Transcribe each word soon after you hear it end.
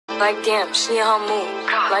Like damn, she in her mood.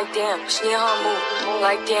 Like damn, she in her mood.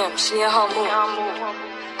 Like damn, she in her mood.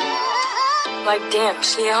 Like damn,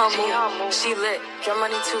 she in her mood. She lit, get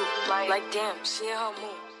money too. Like damn, she in her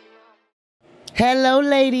mood. Hello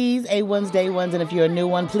ladies, A1s, Day 1s, and if you're a new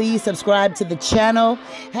one, please subscribe to the channel.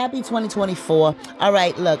 Happy 2024. All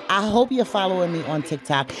right, look, I hope you're following me on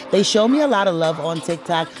TikTok. They show me a lot of love on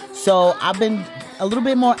TikTok, so I've been a little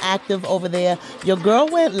bit more active over there. Your girl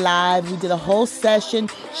went live. We did a whole session.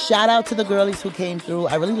 Shout out to the girlies who came through.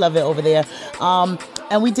 I really love it over there.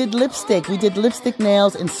 And we did lipstick. We did lipstick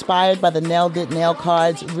nails inspired by the Nailed It nail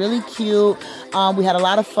cards. Really cute. We had a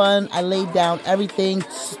lot of fun. I laid down everything,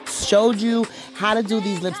 showed you how to do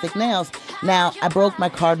these lipstick nails. Now, I broke my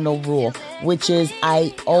cardinal rule, which is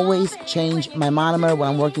I always change my monomer when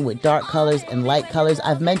I'm working with dark colors and light colors.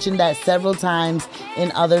 I've mentioned that several times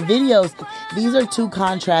in other videos. These are too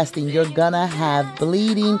contrasting. You're gonna have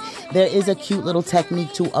bleeding. There is a cute little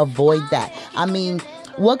technique to avoid that. I mean,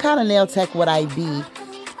 what kind of nail tech would I be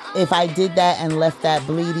if I did that and left that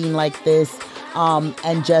bleeding like this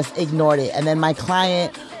and just ignored it? And then my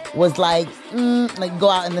client was like go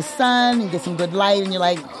out in the sun and get some good light, and you're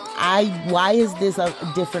like, why is this a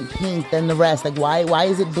different pink than the rest? Like, why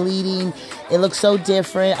is it bleeding? It looks so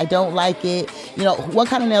different. I don't like it. You know, what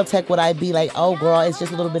kind of nail tech would I be like, oh girl, it's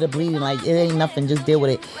just a little bit of bleeding, like it ain't nothing, just deal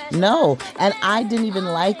with it? No. And I didn't even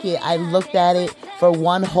like it. I looked at it for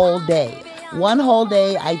one whole day. One whole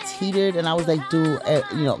day, I teetered, and I was like,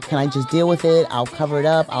 can I just deal with it? I'll cover it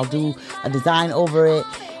up. I'll do a design over it.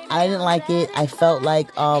 I didn't like it. I felt like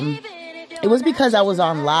it was because I was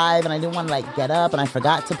on live and I didn't want to like get up, and I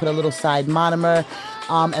forgot to put a little side monomer,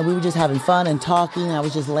 and we were just having fun and talking, and I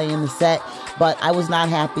was just laying the set, but I was not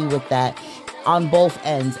happy with that on both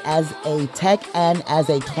ends. As a tech and as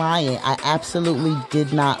a client, I absolutely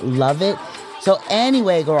did not love it. So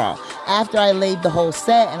anyway, girl, after I laid the whole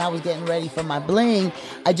set and I was getting ready for my bling,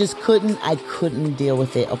 I couldn't deal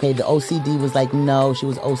with it. Okay, the OCD was like, no. She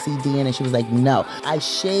was OCDing, and she was like, no. I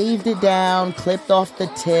shaved it down, clipped off the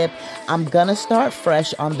tip. I'm gonna start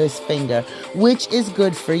fresh on this finger, which is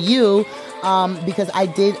good for you, because I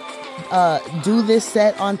did do this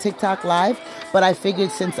set on TikTok Live, but I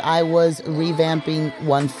figured since I was revamping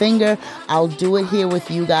one finger, I'll do it here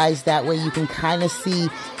with you guys. That way you can kind of see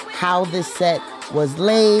how this set was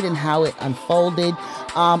laid and how it unfolded.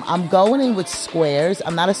 I'm going in with squares.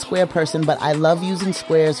 I'm not a square person, but I love using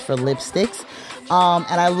squares for lipsticks.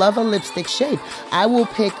 And I love a lipstick shape. I will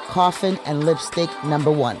pick Coffin and Lipstick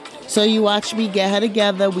 #1. So you watch me get her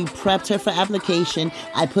together. We prepped her for application.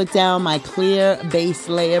 I put down my clear base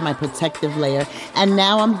layer, my protective layer. And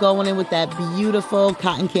now I'm going in with that beautiful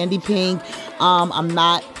cotton candy pink. I'm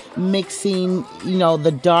not mixing,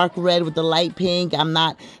 the dark red with the light pink. I'm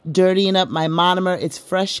not dirtying up my monomer. It's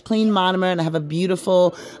fresh, clean monomer, and I have a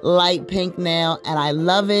beautiful light pink nail, and I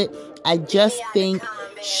love it. I just think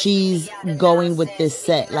she's going with this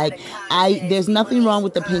set. Like, there's nothing wrong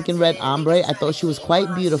with the pink and red ombre. I thought she was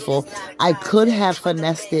quite beautiful. I could have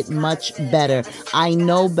finessed it much better. I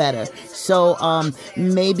know better. So,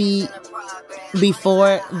 maybe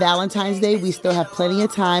before Valentine's Day, we still have plenty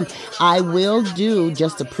of time. I will do,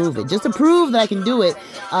 just to prove that I can do it,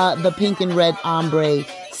 the pink and red ombre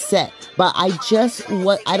set. But I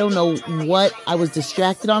don't know what, I was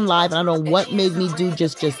distracted on live. I don't know what made me do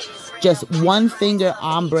just one finger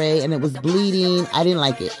ombre, and it was bleeding. I didn't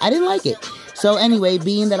like it. So anyway,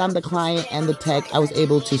 being that I'm the client and the tech, I was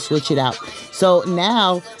able to switch it out. So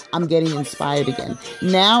now I'm getting inspired again.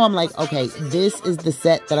 Now I'm like, okay, this is the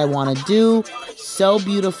set that I want to do. So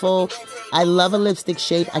beautiful. I love a lipstick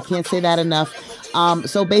shape. I can't say that enough.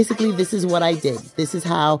 So basically, this is what I did. This is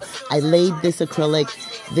how I laid this acrylic.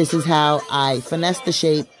 This is how I finessed the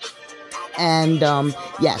shape. And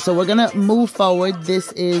yeah, so we're gonna move forward.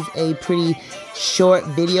 This is a pretty short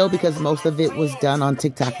video because most of it was done on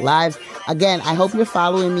TikTok Live. Again, I hope you're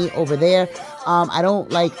following me over there. I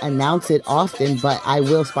don't announce it often, but I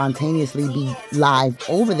will spontaneously be live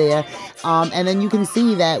over there. And then you can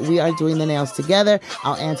see that we are doing the nails together.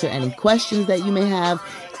 I'll answer any questions that you may have.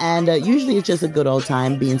 And usually it's just a good old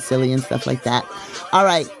time being silly and stuff like that. All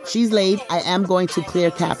right, she's laid. I am going to clear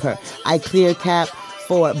cap her. I clear cap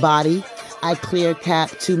for body. I clear cap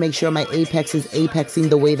to make sure my apex is apexing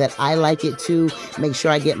the way that I like it to. Make sure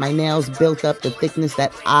I get my nails built up the thickness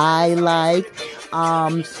that I like.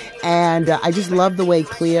 And I just love the way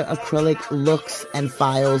clear acrylic looks and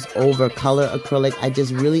files over color acrylic. I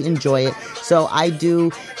just really enjoy it. So I do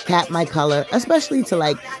cap my color, especially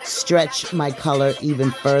to stretch my color even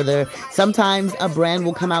further. Sometimes a brand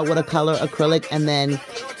will come out with a color acrylic and then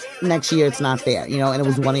next year it's not there, and it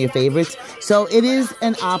was one of your favorites. So it is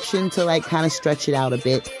an option to kind of stretch it out a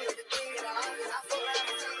bit.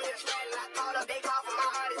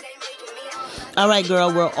 All right,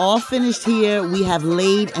 girl, we're all finished here. We have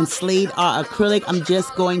laid and slayed our acrylic. I'm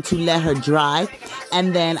just going to let her dry,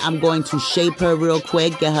 and then I'm going to shape her real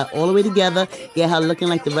quick, get her all the way together, get her looking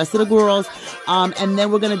like the rest of the girls, and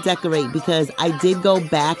then we're going to decorate, because I did go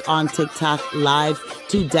back on TikTok live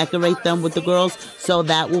to decorate them with the girls, so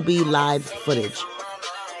that will be live footage.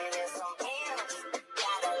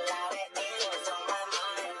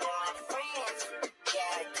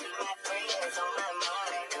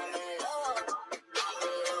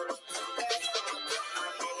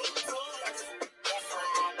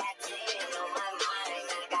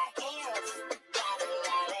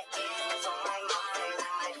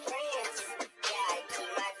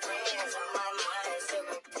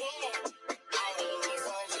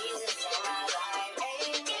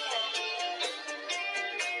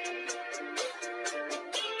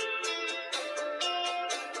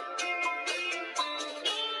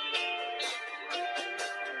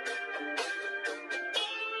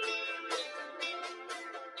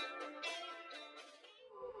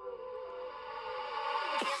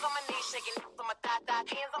 Hands on my knees, shaking on my thigh, thigh.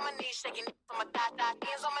 Hands on my knees, shaking on my thigh, thigh.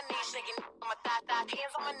 Hands on my knees, shaking on my thigh, thigh.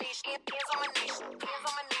 Hands on my knees, hands on my knees, hands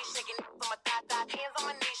on my knees, shaking on my thigh, thigh. Hands on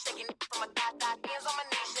my knees, shaking on my thigh, thigh. Hands on my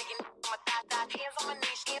knees, shaking on my thigh, thigh. Hands on my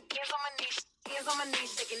knees, hands on my knees, hands on my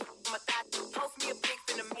knees, shaking on my thigh. Post me a pic,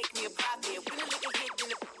 finna make me a profit. When a nigga hit, then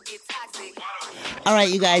it get toxic. All right,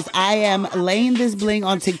 you guys, I am laying this bling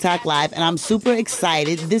on TikTok Live, and I'm super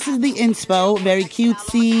excited. This is the inspo, very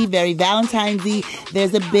cutesy, very Valentine's-y.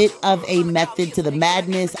 There's a bit of a method to the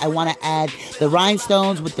madness. I want to add the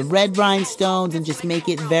rhinestones with the red rhinestones and just make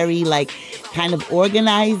it very, like, kind of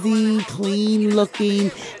organized-y,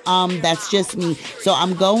 clean-looking. That's just me. So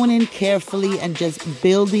I'm going in carefully and just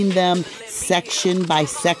building them section by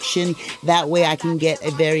section. That way I can get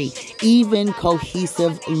a very even,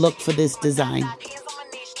 cohesive look for this design.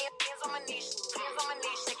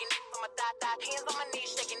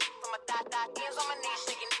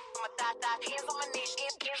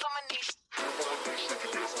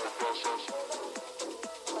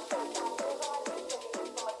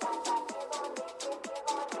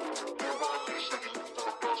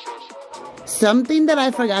 Something that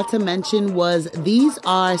I forgot to mention was these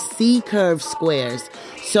are C-curve squares.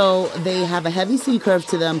 So they have a heavy C-curve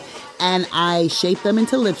to them, and I shape them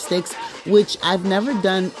into lipsticks, which I've never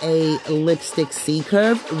done a lipstick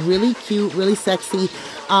C-curve. Really cute, really sexy.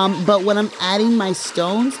 But when I'm adding my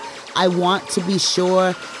stones, I want to be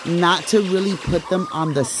sure not to really put them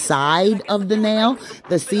on the side of the nail.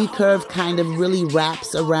 The C-curve kind of really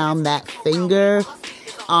wraps around that finger.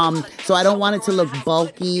 So I don't want it to look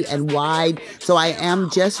bulky and wide. So I am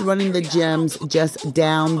just running the gems just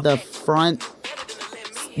down the front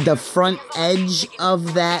edge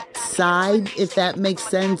of that side, if that makes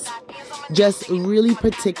sense. Just really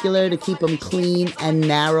particular to keep them clean and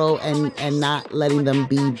narrow and not letting them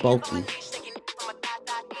be bulky.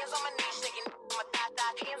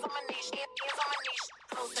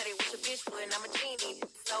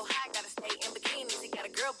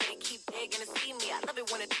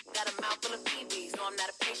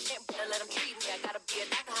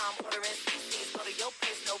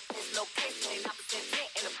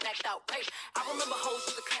 I remember hoes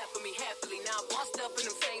used to clap for me happily. Now I'm bossed up and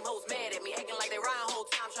them same hoes mad at me, acting like they rhyme whole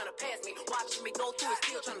time trying to pass me. Watching me go through it,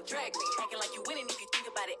 still trying to drag me, acting like you winning if you think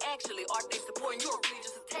about it. Actually, are they supporting you or really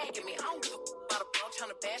just attacking me? I don't give a about a blog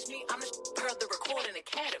trying to bash me. I'm the girl the recording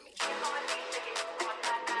academy.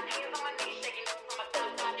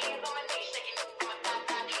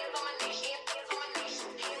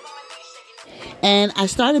 And I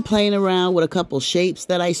started playing around with a couple shapes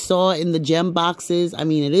that I saw in the gem boxes. I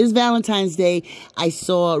mean, it is Valentine's Day. I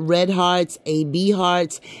saw red hearts, AB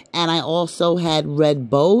hearts, and I also had red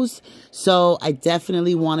bows. So I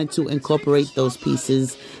definitely wanted to incorporate those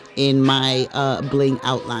pieces in my bling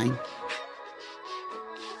outline.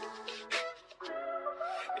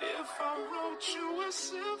 If I wrote you a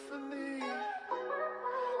symphony,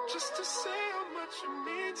 just to say how much you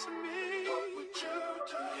mean to me, what would you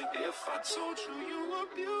do? If I told you you were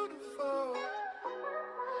beautiful,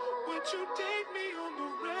 would you date me on the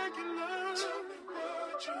regular? Tell me,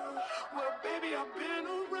 would you? Well, baby, I've been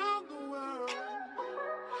around the world,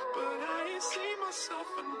 but I ain't seen myself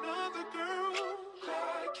another girl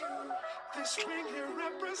like you. This ring here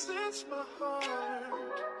represents my heart,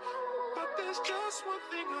 but there's just one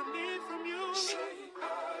thing I need from you. Say I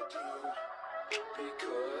do.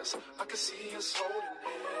 Because I can see us holding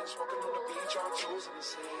hands, walking on the beach, our toes in the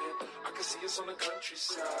sand. I can see us on the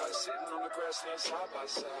countryside, sitting on the grassland side by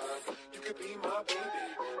side. You could be my baby,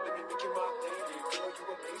 let me make you my lady. Girl, you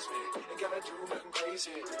amaze please me. Ain't gotta do nothing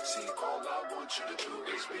crazy. See, all I want you to do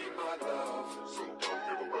is be my love. So don't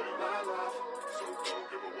give away my love. So don't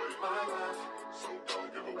give away my love. So don't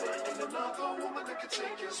give away. Ain't another woman that can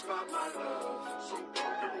take your spot, my love. So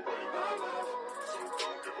don't give away my love. So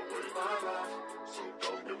don't give away my love. So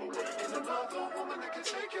don't give away. Ain't another woman that can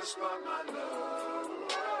take your spot, my love.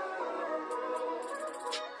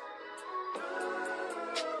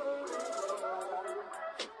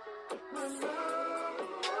 My love.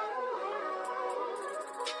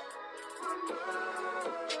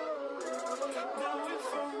 Now if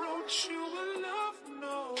I wrote you a love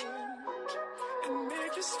note and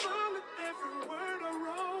made you smile at every word I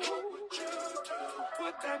wrote,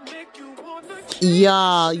 would that make you wanna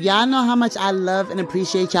Y'all know how much I love and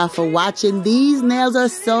appreciate y'all for watching. These nails are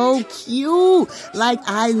so cute. Like,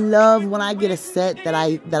 I love when I get a set that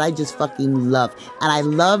I just fucking love. And I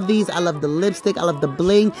love these. I love the lipstick. I love the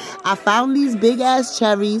bling. I found these big ass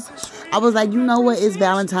cherries. I was like, you know what? It's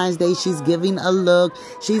Valentine's Day. She's giving a look.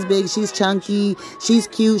 She's big. She's chunky. She's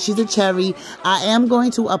cute. She's a cherry. I am going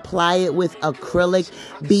to apply it with acrylic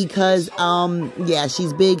because, yeah,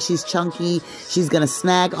 she's big. She's chunky. She's going to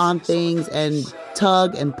snag on things and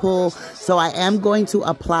tug and pull. So I am going to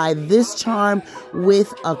apply this charm with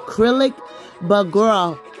acrylic. But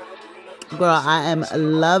girl, I am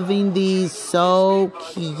loving these. So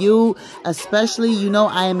cute. Especially, you know,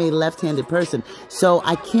 I am a left-handed person. So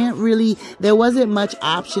I can't really, there wasn't much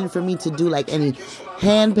option for me to do like any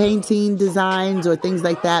hand painting designs or things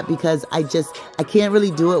like that because I can't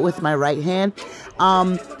really do it with my right hand.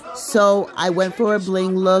 So I went for a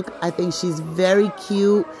bling look. I think she's very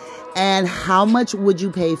cute. And how much would you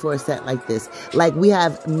pay for a set like this? Like, we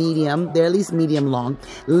have medium, they're at least medium long,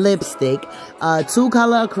 lipstick, 2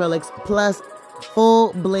 color acrylics, plus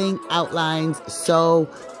full bling outlines. So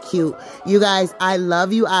cute. You guys, I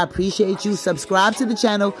love you. I appreciate you. Subscribe to the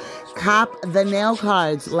channel. Cop the nail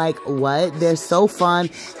cards. Like, what? They're so fun.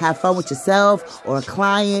 Have fun with yourself or a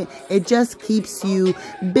client. It just keeps you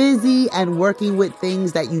busy and working with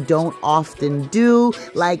things that you don't often do.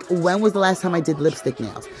 Like, when was the last time I did lipstick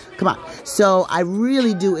nails? Come on. So I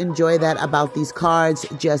really do enjoy that about these cards.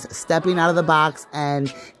 Just stepping out of the box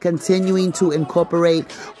and continuing to incorporate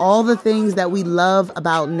all the things that we love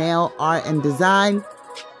about nail art and design.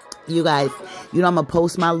 You guys, you know I'm going to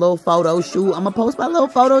post my little photo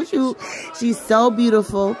shoot. She's so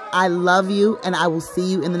beautiful. I love you, and I will see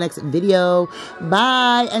you in the next video.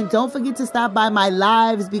 Bye. And don't forget to stop by my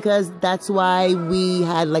lives because that's why we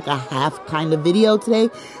had like a half kind of video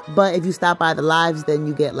today. But if you stop by the lives, then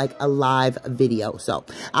you get like a live video. So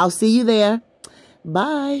I'll see you there.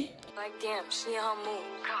 Bye. Like damn, she in her mood.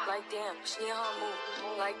 Like damn, she in her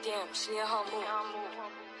mood. Like damn, she in her mood.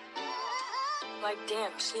 Like damn,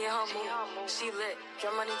 she in her mood. She lit,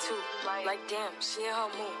 get money too. Like damn, she in her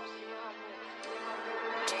mood.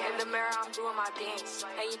 In the mirror, I'm doing my dance.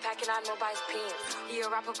 And he packing out nobody's pants. He a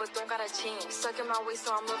rapper, but don't got a chance. Stuck in my waist,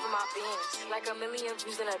 so I'm living my bands. Like 1 million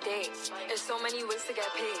views in a day. There's so many ways to get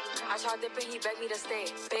paid. I tried dipping, he begged me to stay.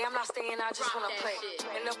 Babe, I'm not staying, I just wanna play.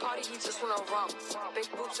 In the party, he just wanna rump. Big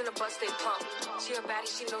boobs in the bus, they plump. She a baddie,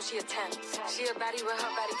 she knows she a 10. She a baddie with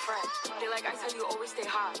her baddie friend. They like, I tell you, always stay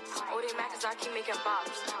hot. Oh, they mad cause I keep making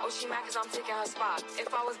bops. Oh, she mad cause I'm taking her spot.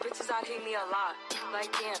 If I was bitches, I'd hate me a lot.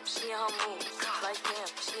 Like damn, she in her mood. Like damn,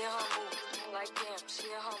 she in her mood. Like damn, she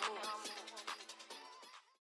in her mood.